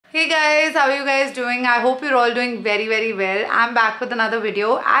how are you guys doing? I hope you're all doing very well. I'm back with another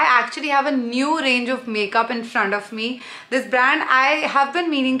video. I actually have a new range of makeup in front of me. This brand I have been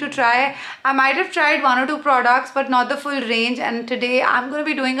meaning to try. I might have tried one or two products but not the full range, and today I'm going to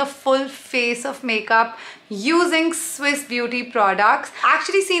be doing a full face of makeup using Swiss Beauty products.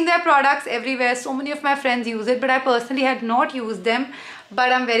 Actually seen their products everywhere. So many of my friends use it, but I personally had not used them.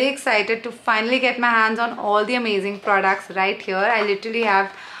 But I'm very excited to finally get my hands on all the amazing products right here. I literally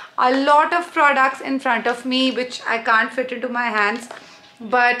have a lot of products in front of me which I can't fit into my hands.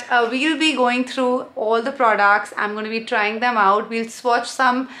 But we'll be going through all the products. I'm going to be trying them out. We'll swatch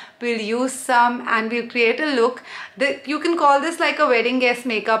some, we'll use some, and we'll create a look. You can call this like a wedding guest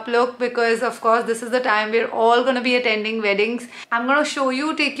makeup look, because of course this is the time we're all going to be attending weddings. I'm going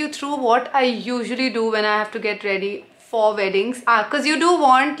to take you through what I usually do when I have to get ready for weddings, because you do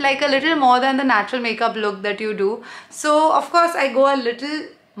want like a little more than the natural makeup look that you do. So of course I go a little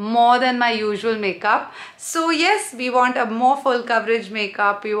more than my usual makeup. So yes, we want a more full coverage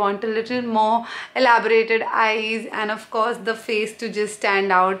makeup, we want a little more elaborated eyes, and of course the face to just stand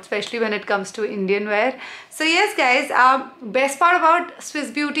out, especially when it comes to Indian wear. So yes guys, best part about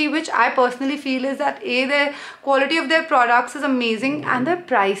Swiss Beauty, which I personally feel, is that the quality of their products is amazing and their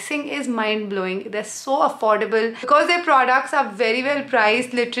pricing is mind-blowing. They're so affordable because their products are very well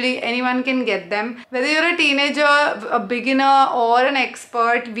priced. Literally anyone can get them. Whether you're a teenager, a beginner or an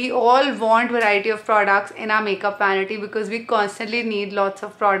expert, we all want variety of products in our makeup vanity because we constantly need lots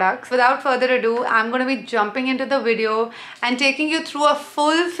of products. Without further ado, I'm going to be jumping into the video and taking you through a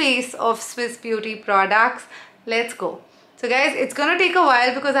full face of Swiss Beauty products. Let's go. So guys, it's gonna take a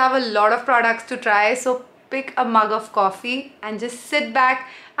while because I have a lot of products to try. So pick a mug of coffee and just sit back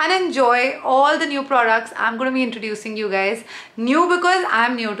and enjoy all the new products I'm going to be introducing you guys. New because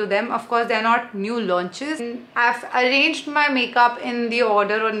I'm new to them. Of course, they're not new launches. I've arranged my makeup in the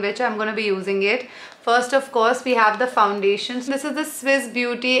order on which I'm going to be using it. First, of course, we have the foundations. This is the Swiss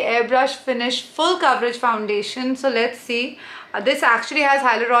Beauty Airbrush Finish Full Coverage Foundation. So let's see. This actually has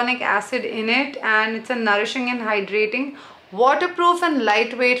hyaluronic acid in it, and it's a nourishing and hydrating, waterproof and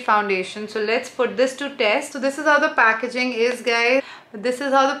lightweight foundation. So let's put this to test. So this is how the packaging is, guys. This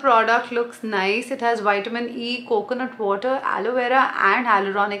is how the product looks. Nice. It has vitamin E, coconut water, aloe vera and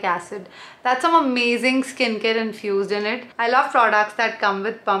hyaluronic acid. That's some amazing skincare infused in it. I love products that come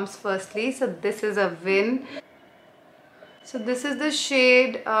with pumps firstly. So this is a win. So this is the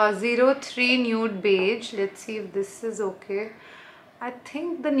shade 03 Nude Beige. Let's see if this is okay. I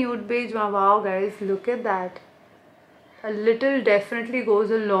think the Nude Beige, wow guys, look at that. A little definitely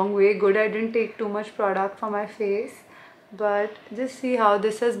goes a long way. Good, I didn't take too much product for my face, but just see how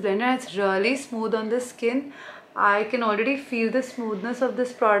this has blended. It's really smooth on the skin. I can already feel the smoothness of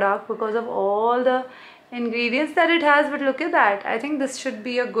this product because of all the ingredients that it has. But look at that. I think this should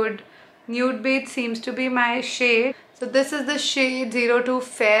be a good Nude Beige. Seems to be my shade. So this is the shade 02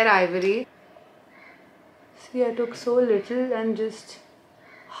 Fair Ivory. See, I took so little and just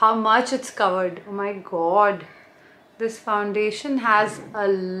how much it's covered. Oh my god. This foundation has a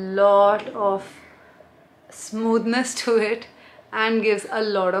lot of smoothness to it and gives a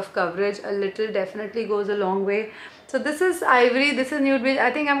lot of coverage. A little definitely goes a long way. So this is ivory, this is Nude Beige. I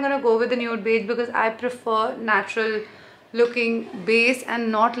think I'm gonna go with the Nude Beige because I prefer natural looking base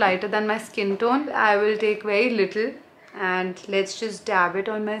and not lighter than my skin tone. I will take very little and let's just dab it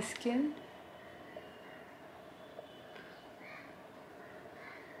on my skin.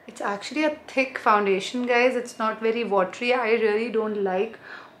 It's actually a thick foundation, guys. It's not very watery. I really don't like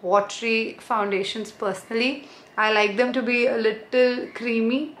watery foundations personally. I like them to be a little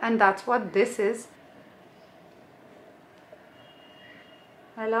creamy, and that's what this is.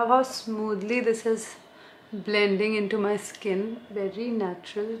 I love how smoothly this is blending into my skin. Very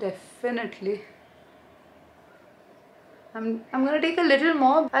natural, definitely. I'm gonna take a little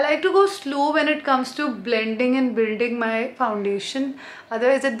more. I like to go slow when it comes to blending and building my foundation.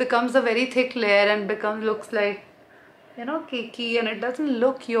 Otherwise it becomes a very thick layer and looks like, you know, cakey, and it doesn't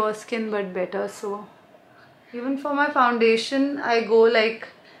look your skin but better. So even for my foundation, I go like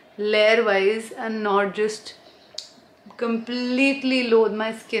layer wise and not just completely load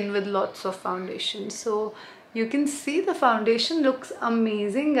my skin with lots of foundation. So you can see the foundation looks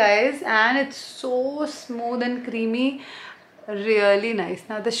amazing, guys, and it's so smooth and creamy. Really nice.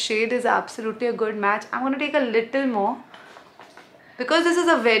 Now the shade is absolutely a good match. I'm going to take a little more because this is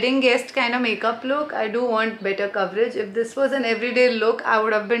a wedding guest kind of makeup look. I do want better coverage. If this was an everyday look, I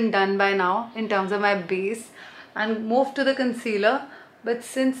would have been done by now in terms of my base and moved to the concealer. But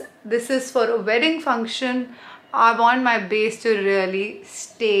since this is for a wedding function, I want my base to really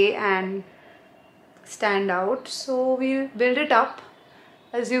stay and stand out. So we'll build it up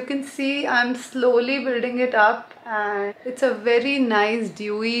As you can see, I'm slowly building it up, and it's a very nice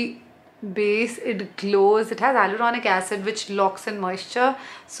dewy base. It glows. It has hyaluronic acid which locks in moisture,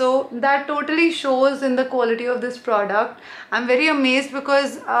 so that totally shows in the quality of this product. I'm very amazed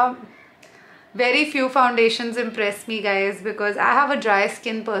because very few foundations impress me, guys, because I have a dry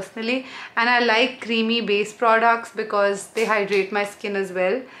skin personally, and I like creamy base products because they hydrate my skin as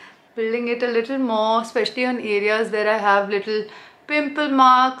well. Building it a little more, especially on areas where I have little pimple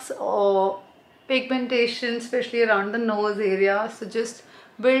marks or pigmentation, especially around the nose area. So just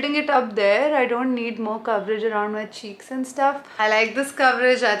building it up there. I don't need more coverage around my cheeks and stuff. I like this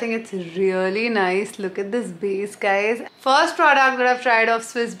coverage. I think it's really nice. Look at this base, guys. First product that I've tried of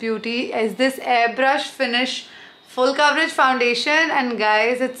Swiss Beauty is this airbrush finish full coverage foundation, and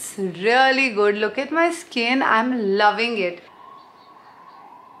guys, it's really good. Look at my skin. I'm loving it.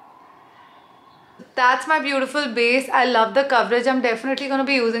 That's my beautiful base. I love the coverage. I'm definitely going to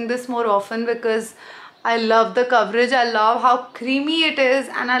be using this more often because I love the coverage. I love how creamy it is,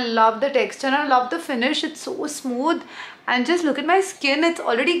 and I love the texture, and I love the finish. It's so smooth, and just look at my skin. It's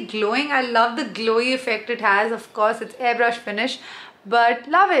already glowing. I love the glowy effect it has. Of course, it's airbrush finish, but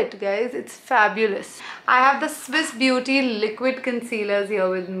love it, guys. It's fabulous. I have the Swiss Beauty liquid concealers here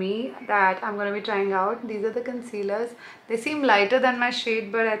with me that I'm going to be trying out. These are the concealers. They seem lighter than my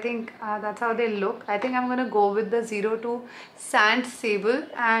shade, but I think that's how they look. I think I'm going to go with the 02 Sand Sable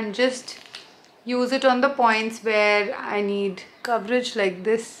and just use it on the points where I need coverage, like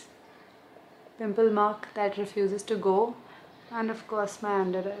this pimple mark that refuses to go, and of course my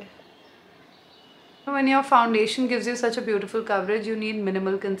under eye. When your foundation gives you such a beautiful coverage, you need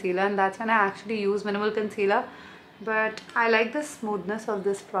minimal concealer, and that's when I actually use minimal concealer. But I like the smoothness of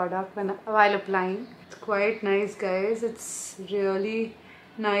this product while applying. It's quite nice, guys. It's really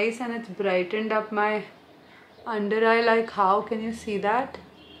nice, and it's brightened up my under eye. Like, how can you see that?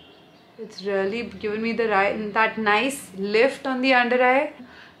 It's really given me that nice lift on the under eye.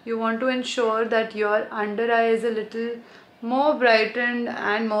 You want to ensure that your under eye is a little more brightened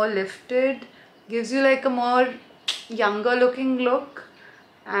and more lifted. Gives you like a more younger looking look.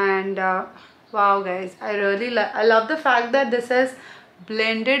 And wow, guys, I love the fact that this has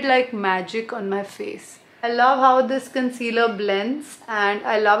blended like magic on my face. I love how this concealer blends, and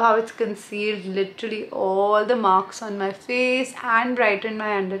I love how it's concealed literally all the marks on my face and brightened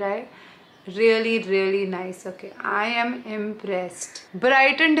my under eye. Really nice. Okay, I am impressed.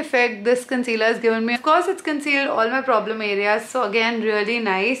 Brightened effect this concealer has given me. Of course, it's concealed all my problem areas, so again, really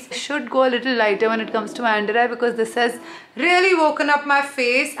nice. I should go a little lighter when it comes to my under eye because this has really woken up my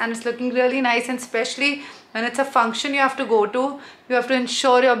face and it's looking really nice. And especially when it's a function you have to go to, you have to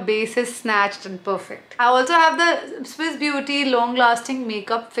ensure your base is snatched and perfect. I also have the Swiss Beauty long lasting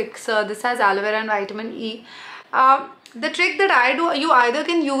makeup fixer. This has aloe vera and vitamin E. The trick that I do, you either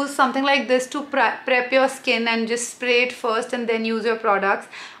can use something like this to prep your skin and just spray it first and then use your products,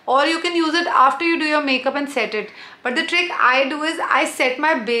 or you can use it after you do your makeup and set it. But the trick I do is I set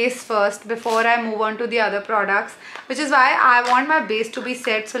my base first before I move on to the other products, which is why I want my base to be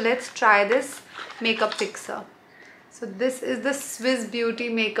set. So let's try this makeup fixer. So this is the Swiss Beauty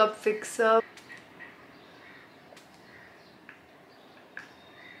makeup fixer.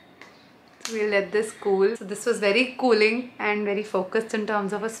 We'll let this cool. So this was very cooling and very focused in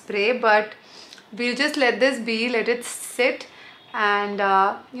terms of a spray, but we'll just let this be, let it sit. And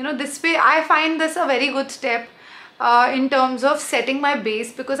you know, this way I find this a very good step in terms of setting my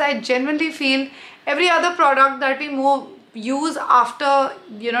base, because I genuinely feel every other product that we use after,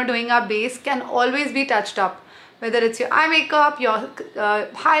 you know, doing our base can always be touched up, whether it's your eye makeup, your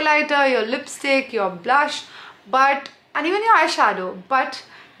highlighter, your lipstick, your blush, and even your eyeshadow. But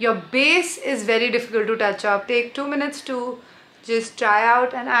your base is very difficult to touch up. Take 2 minutes to just dry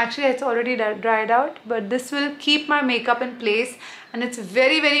out, and actually it's already dried out, but this will keep my makeup in place. And it's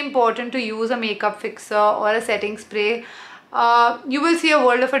very important to use a makeup fixer or a setting spray. You will see a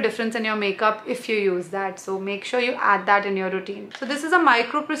world of a difference in your makeup if you use that, so make sure you add that in your routine. So this is a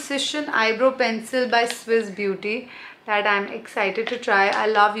micro precision eyebrow pencil by Swiss Beauty that I'm excited to try. I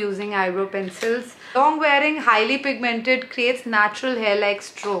love using eyebrow pencils. Long wearing, highly pigmented, creates natural hair like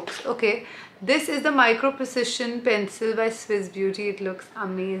strokes. Okay, this is the micro precision pencil by Swiss Beauty. It looks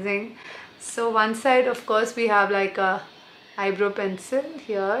amazing. So one side, of course, we have like a eyebrow pencil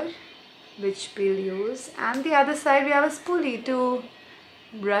here, which we'll use, and the other side we have a spoolie to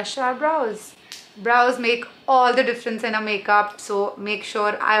brush our brows. Brows make all the difference in a makeup, so make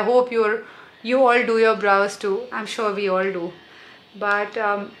sure, I hope you all do your brows too. I'm sure we all do, but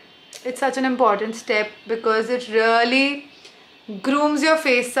it's such an important step because it really grooms your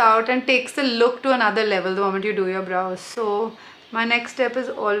face out and takes the look to another level the moment you do your brows. So my next step is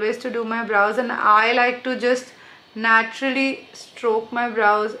always to do my brows, and I like to just naturally stroke my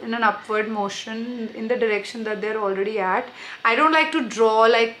brows in an upward motion in the direction that they're already at. I don't like to draw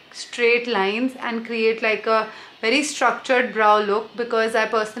like straight lines and create like a very structured brow look, because I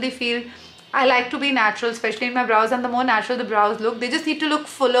personally feel I like to be natural, especially in my brows, and the more natural the brows look, they just need to look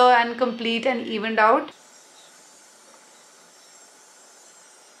fuller and complete and evened out.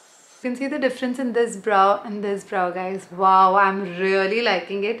 You can see the difference in this brow and this brow, guys. Wow, I'm really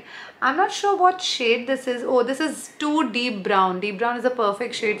liking it. I'm not sure what shade this is. Oh, this is too deep brown. Deep brown is a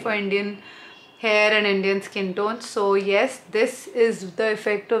perfect shade for Indian hair and Indian skin tones. So yes, this is the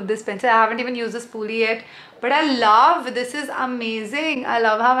effect of this pencil. I haven't even used the spoolie yet, but I love, this is amazing. I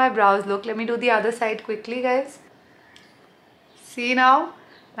love how my brows look. Let me do the other side quickly, guys. See now,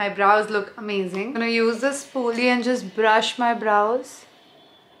 my brows look amazing. I'm gonna use the spoolie and just brush my brows.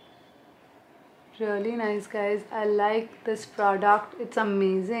 Really nice, guys. I like this product. It's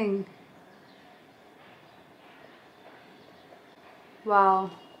amazing.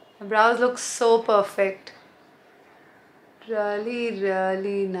 Wow, my brows look so perfect.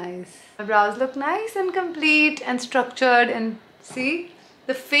 Really nice. My brows look nice and complete and structured, and see,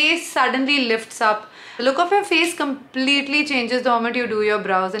 the face suddenly lifts up. The look of your face completely changes the moment you do your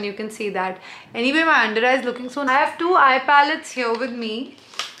brows, and you can see that. Anyway, my under eye is looking so nice. I have two eye palettes here with me,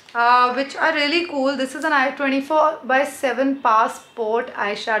 which are really cool. This is an 24/7 Passport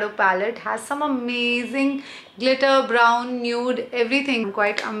eyeshadow palette. Has some amazing glitter, brown, nude, everything. I'm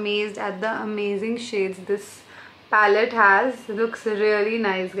quite amazed at the amazing shades this palette has. It looks really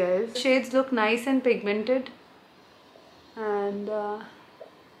nice, guys. Shades look nice and pigmented, and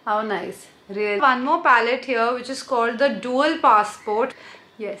how nice, really. One more palette here, which is called the Dual Passport.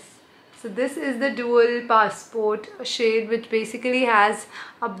 Yes, so this is the Dual Passport shade, which basically has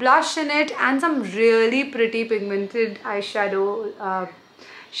a blush in it and some really pretty pigmented eyeshadow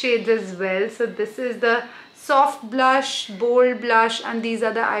shades as well. So this is the soft blush, bold blush, and these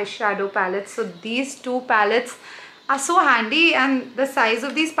are the eyeshadow palettes. So these two palettes are so handy, and the size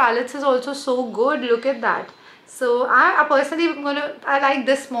of these palettes is also so good. Look at that. So I personally I like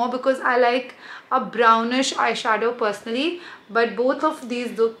this more because I like a brownish eyeshadow personally, but both of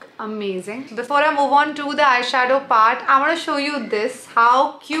these look amazing. Before I move on to the eyeshadow part, I want to show you this.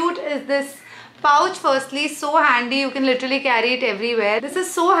 How cute is this pouch? Firstly, so handy, you can literally carry it everywhere. This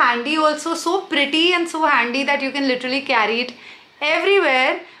is so handy, also so pretty and so handy that you can literally carry it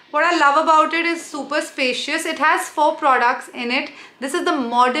everywhere. What I love about it is super spacious. It has 4 products in it. This is the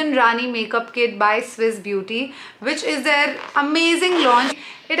Modern Rani Makeup Kit by Swiss Beauty, which is their amazing launch.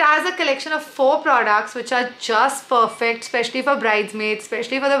 It has a collection of 4 products which are just perfect, especially for bridesmaids,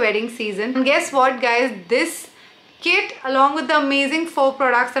 especially for the wedding season. And guess what, guys? This kit, along with the amazing 4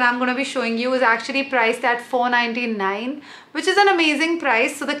 products that I'm going to be showing you, is actually priced at $4.99, which is an amazing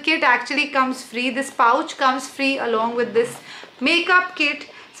price. So the kit actually comes free. This pouch comes free along with this makeup kit.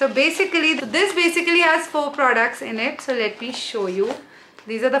 So basically, this basically has 4 products in it. So let me show you.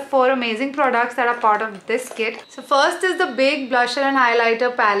 These are the 4 amazing products that are part of this kit. So first is the Big Blusher and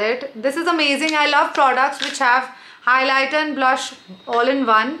Highlighter Palette. This is amazing. I love products which have highlighter and blush all in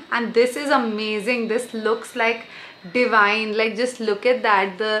one. And this is amazing. This looks like divine. Like, just look at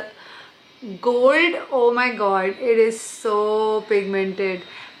that. The gold, oh my god, it is so pigmented.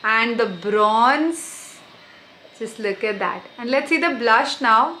 And the bronze, just look at that. And let's see the blush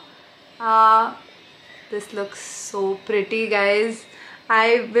now. This looks so pretty, guys.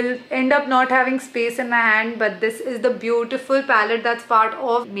 I will end up not having space in my hand, but this is the beautiful palette that's part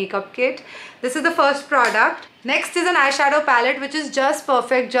of makeup kit. This is the first product. Next is an eyeshadow palette, which is just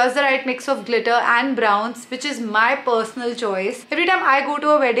perfect, just the right mix of glitter and browns, which is my personal choice. Every time I go to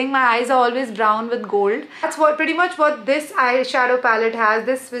a wedding, my eyes are always brown with gold. That's pretty much what this eyeshadow palette has.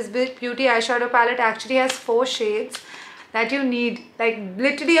 This Swiss Beauty eyeshadow palette actually has 4 shades that you need, like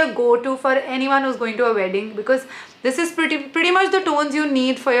literally a go-to for anyone who's going to a wedding, because this is pretty much the tones you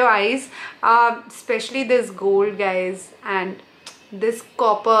need for your eyes, especially this gold, guys, and this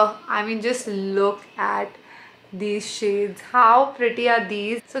copper. I mean, just look at these shades. How pretty are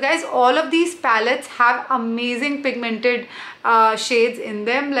these? So guys, all of these palettes have amazing pigmented shades in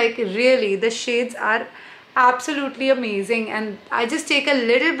them. Like, really, the shades are absolutely amazing, and I just take a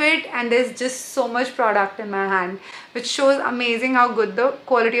little bit and there's just so much product in my hand, which shows amazing how good the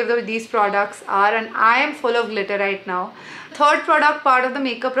quality of these products are. And I am full of glitter right now. Third product part of the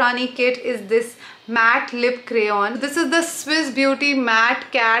Makeup Rani kit is this matte lip crayon. This is the Swiss Beauty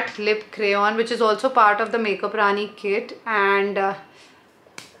Matte Cat Lip Crayon, which is also part of the Makeup Rani kit. And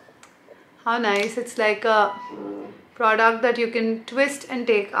how nice. It's like a product that you can twist and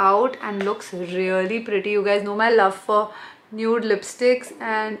take out and looks really pretty. You guys know my love for nude lipsticks,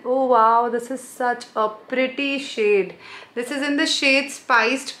 and oh wow, this is such a pretty shade. This is in the shade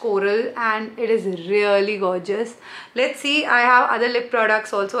Spiced Coral and it is really gorgeous. Let's see, I have other lip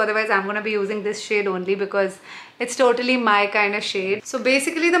products also, otherwise I'm going to be using this shade only because it's totally my kind of shade. So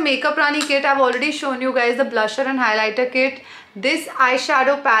basically the Makeup Rani kit, I've already shown you guys the blusher and highlighter kit, this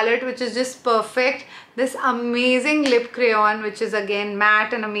eyeshadow palette which is just perfect, this amazing lip crayon which is again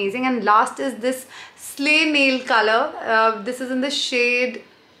matte and amazing, and last is this Slay nail color. This is in the shade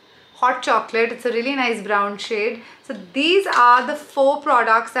Hot Chocolate. It's a really nice brown shade. So these are the 4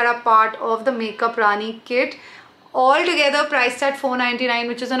 products that are part of the Makeup Rani kit, all together priced at $4.99,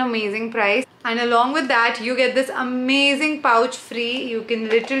 which is an amazing price. And along with that you get this amazing pouch free. You can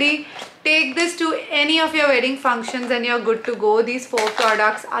literally take this to any of your wedding functions and you're good to go. These 4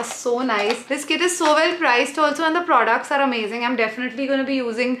 products are so nice. This kit is so well priced also and the products are amazing. I'm definitely going to be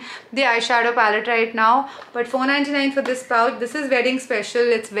using the eyeshadow palette right now, but $4.99 for this pouch. This is wedding special,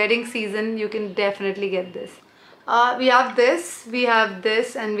 it's wedding season, you can definitely get this. We have this, we have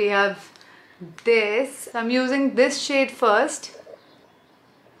this, and we have this. I'm using this shade first.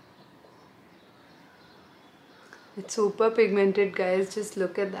 It's super pigmented, guys, just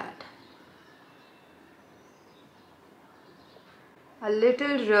look at that. A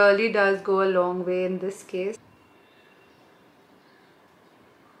little really does go a long way in this case.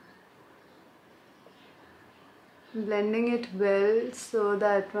 Blending it well so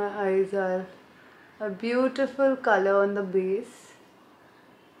that my eyes are a beautiful color on the base.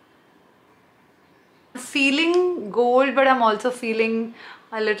 I'm feeling gold, but I'm also feeling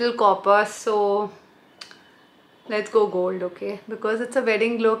a little copper, so let's go gold, okay? Because it's a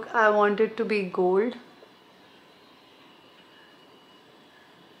wedding look, I want it to be gold.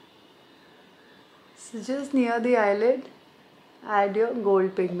 So just near the eyelid, add your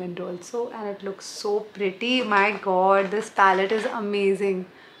gold pigment also, and it looks so pretty. My god, this palette is amazing.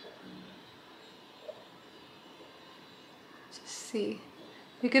 Just see.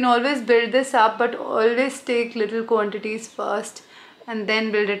 You can always build this up, but always take little quantities first and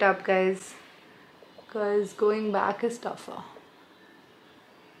then build it up, guys, because going back is tougher.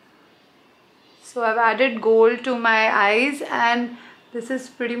 So I've added gold to my eyes and this is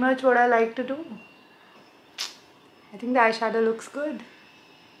pretty much what I like to do. I think the eyeshadow looks good.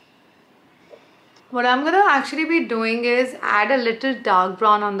 What I'm going to actually be doing is add a little dark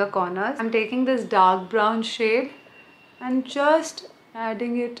brown on the corners. I'm taking this dark brown shade and just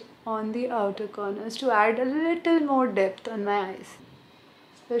adding it on the outer corners to add a little more depth on my eyes,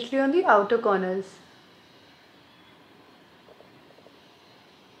 especially on the outer corners.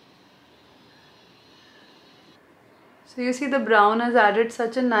 So you see the brown has added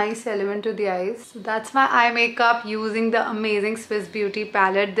such a nice element to the eyes. So that's my eye makeup using the amazing Swiss Beauty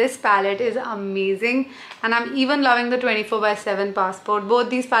palette. This palette is amazing and I'm even loving the 24/7 passport. Both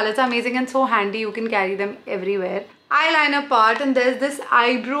these palettes are amazing and so handy, you can carry them everywhere. Eyeliner part, and there's this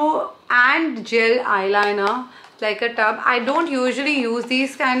eyebrow and gel eyeliner like a tub. I don't usually use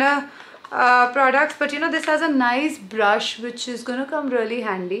these kind of products, but you know, this has a nice brush which is gonna come really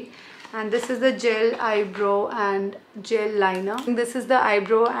handy. And this is the gel eyebrow and gel liner. This is the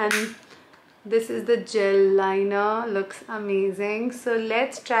eyebrow and this is the gel liner. Looks amazing. So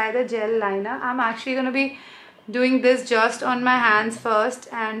let's try the gel liner. I'm actually going to be doing this just on my hands first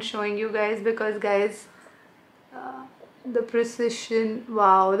and showing you guys, because guys, the precision,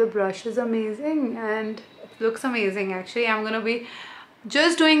 wow, the brush is amazing and it looks amazing. Actually, I'm going to be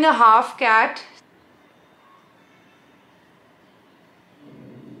just doing a half cat.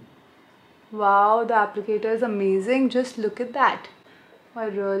 Wow, the applicator is amazing. Just look at that. I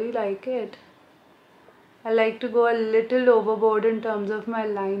really like it. I like to go a little overboard in terms of my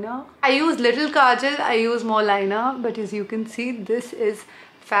liner. I use little kajal, I use more liner, but as you can see, this is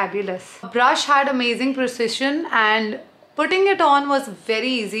fabulous. Brush had amazing precision and putting it on was very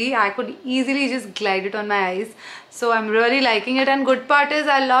easy. I could easily just glide it on my eyes. So I'm really liking it, and good part is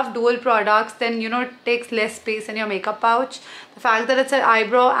I love dual products, then you know it takes less space in your makeup pouch. The fact that it's an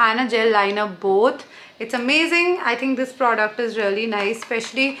eyebrow and a gel liner both, it's amazing. I think this product is really nice,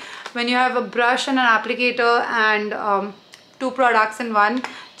 especially when you have a brush and an applicator and 2 products in one.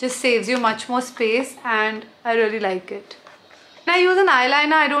 Just saves you much more space and I really like it. When I use an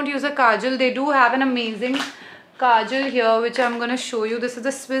eyeliner, I don't use a kajal. They do have an amazing kajal here which I'm going to show you. This is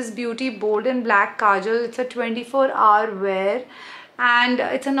the Swiss Beauty Bold and Black Kajal. It's a 24-hour wear and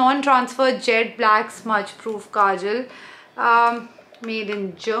it's a non-transfer jet black smudge proof kajal, made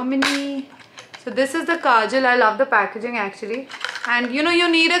in Germany. So this is the kajal. I love the packaging actually, and you know, you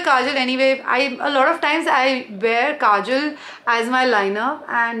need a kajal anyway. A lot of times I wear kajal as my liner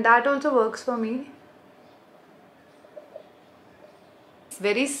and that also works for me.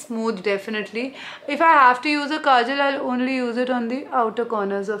 very smooth definitely. If I have to use a kajal, I'll only use it on the outer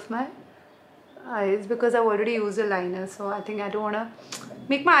corners of my eyes because I've already used a liner. So I think I don't want to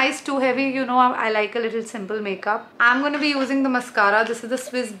make my eyes too heavy. You know, I like a little simple makeup. I'm going to be using the mascara. This is the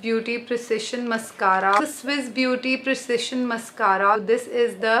Swiss Beauty Precision Mascara. The Swiss Beauty Precision Mascara. This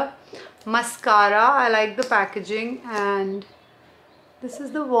is the mascara. I like the packaging, and this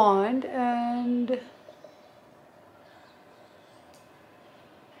is the wand, and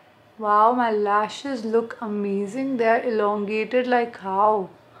wow, my lashes look amazing. They're elongated like how?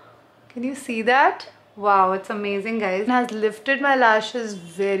 Can you see that? Wow, it's amazing, guys. It has lifted my lashes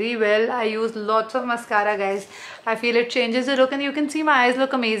very well. I use lots of mascara, guys. I feel it changes the look, and you can see my eyes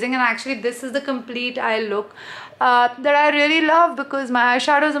look amazing. And actually, this is the complete eye look that I really love because my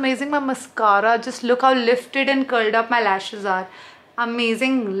eyeshadow is amazing. My mascara, just look how lifted and curled up my lashes are.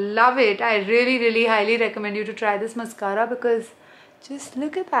 Amazing, love it. I really highly recommend you to try this mascara because just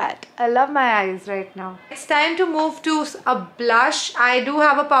look at that. I love my eyes right now. It's time to move to a blush. I do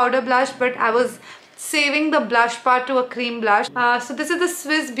have a powder blush, but I was saving the blush part to a cream blush. So this is the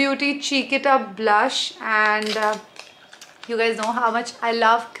Swiss Beauty Cheek It Up blush, and you guys know how much I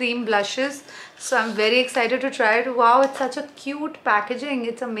love cream blushes. So I'm very excited to try it. Wow, it's such a cute packaging.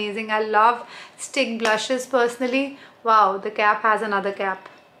 It's amazing. I love stick blushes personally. Wow, the cap has another cap.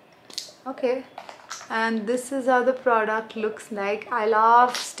 Okay. And this is how the product looks like. I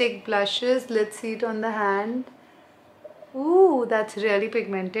love stick blushes. Let's see it on the hand. Ooh, that's really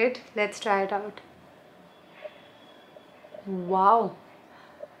pigmented. Let's try it out. Wow.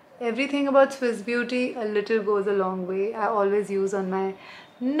 Everything about Swiss Beauty, a little goes a long way. I always use on my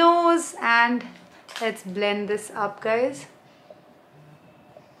nose, and let's blend this up, guys.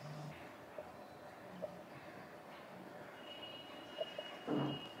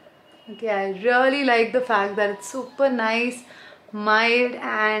 Okay, I really like the fact that it's super nice, mild,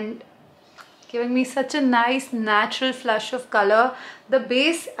 and giving me such a nice natural flush of color. The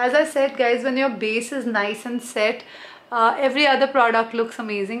base, as I said, guys, when your base is nice and set, every other product looks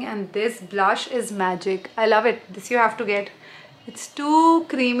amazing, and this blush is magic. I love it. This you have to get. It's too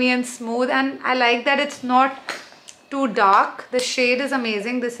creamy and smooth, and I like that it's not too dark. The shade is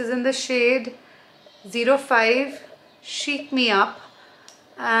amazing. This is in the shade 05 Chic Me Up.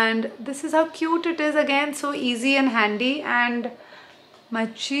 And this is how cute it is. Again, so easy and handy, and my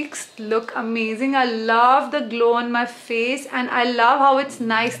cheeks look amazing. I love the glow on my face, and I love how it's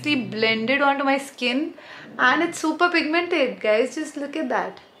nicely blended onto my skin, and it's super pigmented, guys. Just look at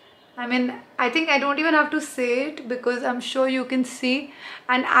that. I mean, I think I don't even have to say it because I'm sure you can see.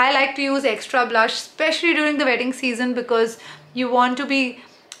 And I like to use extra blush, especially during the wedding season, because you want to be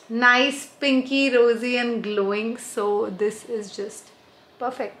nice, pinky, rosy and glowing. So this is just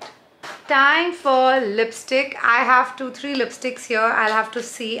perfect. Time for lipstick. I have 2-3 lipsticks here. I'll have to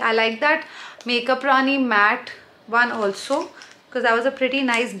see. I like that Makeup Rani matte one also because that was a pretty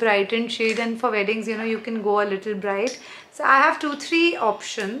nice brightened shade, and for weddings, you know, you can go a little bright. So I have 2-3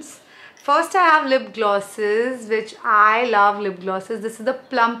 options. First, I have lip glosses, which I love lip glosses. This is the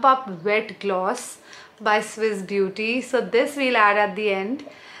Plump Up Wet Gloss by Swiss Beauty. So this we'll add at the end.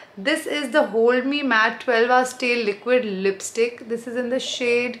 This is the Hold Me Matte 12 Hour Stay Liquid Lipstick. This is in the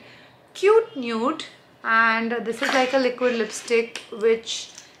shade Cute Nude, and this is like a liquid lipstick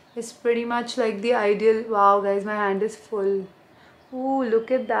which is pretty much like the ideal. Wow, guys, my hand is full. Ooh, look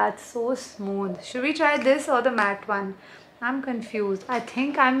at that, so smooth. Should we try this or the matte one? I'm confused. I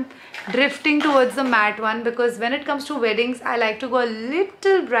think I'm drifting towards the matte one because when it comes to weddings, I like to go a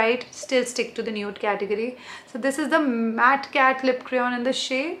little bright, still stick to the nude category. So this is the Matte Cat Lip Crayon in the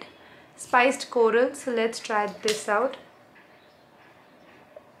shade Spiced Coral. So let's try this out.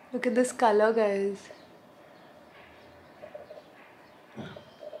 Look at this color, guys.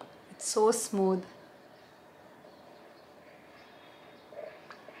 It's so smooth.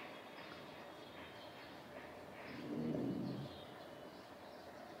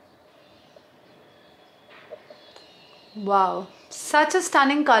 Wow, such a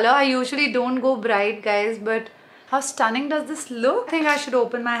stunning color. I usually don't go bright, guys, but how stunning does this look? I think I should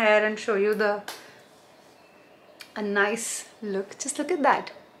open my hair and show you a nice look. Just look at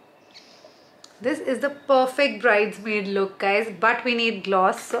that. This is the perfect bridesmaid look, guys, but we need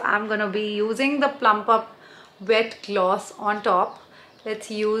gloss, so I'm gonna be using the Plump Up Wet Gloss on top.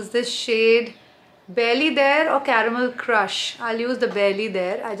 Let's use this shade Barely There or Caramel Crush. I'll use the Barely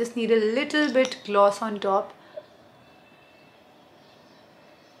There. I just need a little bit gloss on top.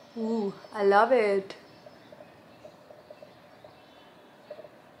 Ooh, I love it.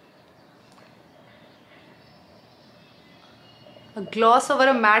 A gloss over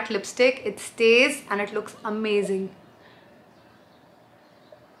a matte lipstick, it stays and it looks amazing.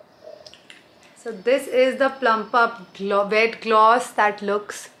 So this is the Plump Up Wet Gloss that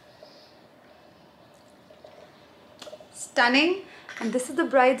looks stunning. And this is the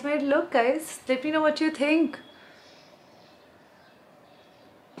bridesmaid look, guys. Let me know what you think.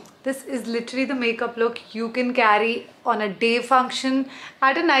 This is literally the makeup look you can carry on a day function.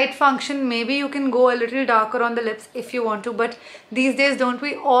 At a night function, maybe you can go a little darker on the lips if you want to. But these days, don't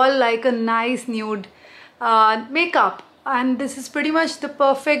we all like a nice nude makeup? And this is pretty much the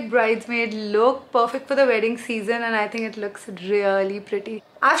perfect bridesmaid look, perfect for the wedding season, and I think it looks really pretty.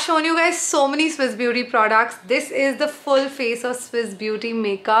 I've shown you guys so many Swiss Beauty products. This is the full face of Swiss Beauty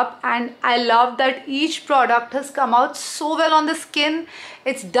makeup, and I love that each product has come out so well on the skin.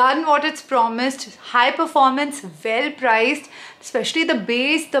 It's done what it's promised. High performance, well priced, especially the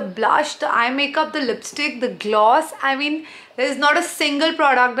base, the blush, the eye makeup, the lipstick, the gloss. I mean, there's not a single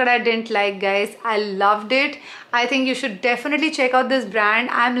product that I didn't like, guys. I loved it. I think you should definitely check out this brand.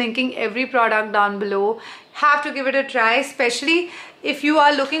 I'm linking every product down below. Have to give it a try, especially if you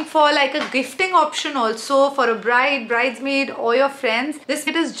are looking for like a gifting option also for a bride, bridesmaid or your friends. This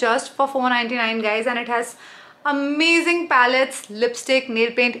kit is just for $4.99, guys, and it has amazing palettes, lipstick,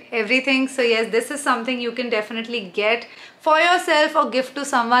 nail paint, everything. So yes, this is something you can definitely get for yourself or gift to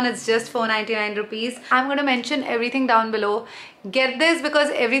someone. It's just 499 rupees. I'm going to mention everything down below. Get this because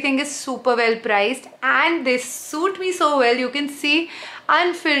everything is super well priced and they suit me so well. You can see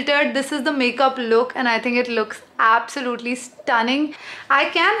unfiltered, this is the makeup look, and I think it looks absolutely stunning. I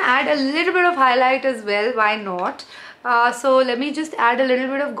can add a little bit of highlight as well, why not? So let me just add a little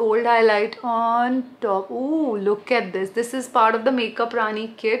bit of gold highlight on top. Ooh, look at this. This is part of the Makeup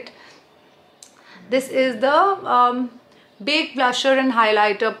Rani kit. This is the Baked Blusher and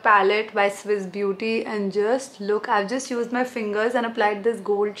Highlighter palette by Swiss Beauty, and just look, I've just used my fingers and applied this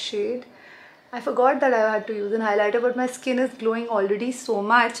gold shade. I forgot that I had to use an highlighter, but my skin is glowing already so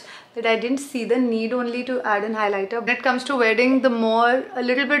much that I didn't see the need only to add an highlighter. When it comes to wedding, a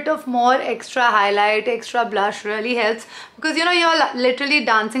little bit of more extra highlight, extra blush really helps, because you know, you're literally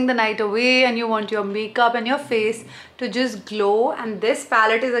dancing the night away and you want your makeup and your face to just glow. And this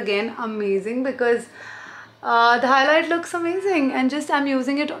palette is again amazing because the highlight looks amazing, and just I'm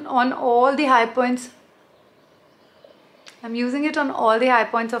using it on all the high points. I'm using it on all the high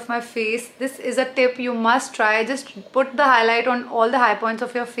points of my face. This is a tip you must try. Just put the highlight on all the high points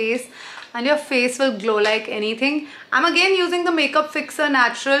of your face and your face will glow like anything. I'm again using the Makeup Fixer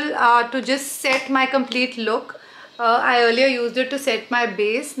Natural to just set my complete look. I earlier used it to set my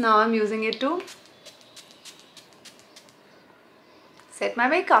base. Now I'm using it to set my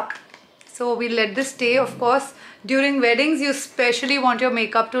makeup. So we let this stay. Of course, during weddings, you especially want your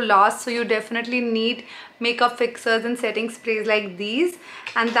makeup to last. So you definitely need makeup fixers and setting sprays like these.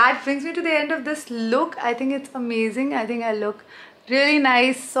 And that brings me to the end of this look. I think it's amazing. I think I look really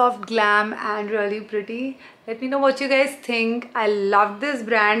nice, soft glam and really pretty. Let me know what you guys think. I love this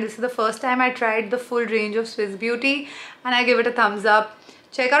brand. This is the first time I tried the full range of Swiss Beauty and I give it a thumbs up.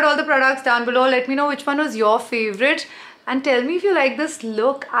 Check out all the products down below. Let me know which one was your favorite. And tell me if you like this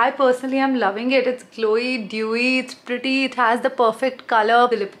look. I personally am loving it. It's glowy, dewy, it's pretty, it has the perfect color.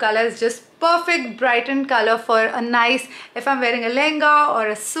 The lip color is just perfect brightened color for a nice, if I'm wearing a lehenga or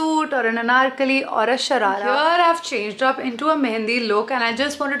a suit or an anarkali or a sharara. Here I've changed up into a mehendi look, and I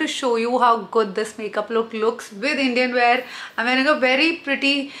just wanted to show you how good this makeup look looks with Indian wear. I'm wearing a very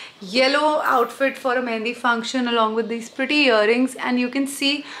pretty yellow outfit for a mehendi function along with these pretty earrings, and you can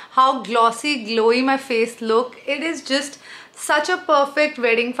see how glossy, glowy my face look. It is just such a perfect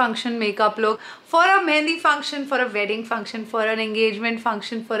wedding function makeup look for a mehendi function, for a wedding function, for an engagement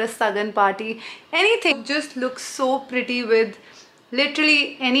function, for a sagan party, anything. Just looks so pretty with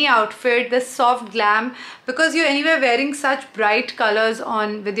literally any outfit. The soft glam, because you're anyway wearing such bright colors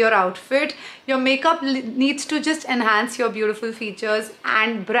on with your outfit, your makeup needs to just enhance your beautiful features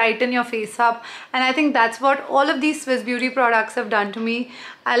and brighten your face up, and I think that's what all of these Swiss Beauty products have done to me.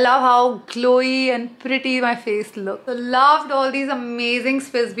 I love how glowy and pretty my face looks. So loved all these amazing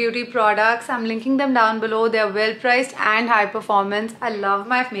Swiss Beauty products. I'm linking them down below. They're well priced and high performance. I love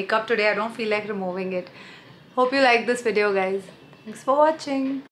my makeup today. I don't feel like removing it. Hope you like this video, guys. Thanks for watching.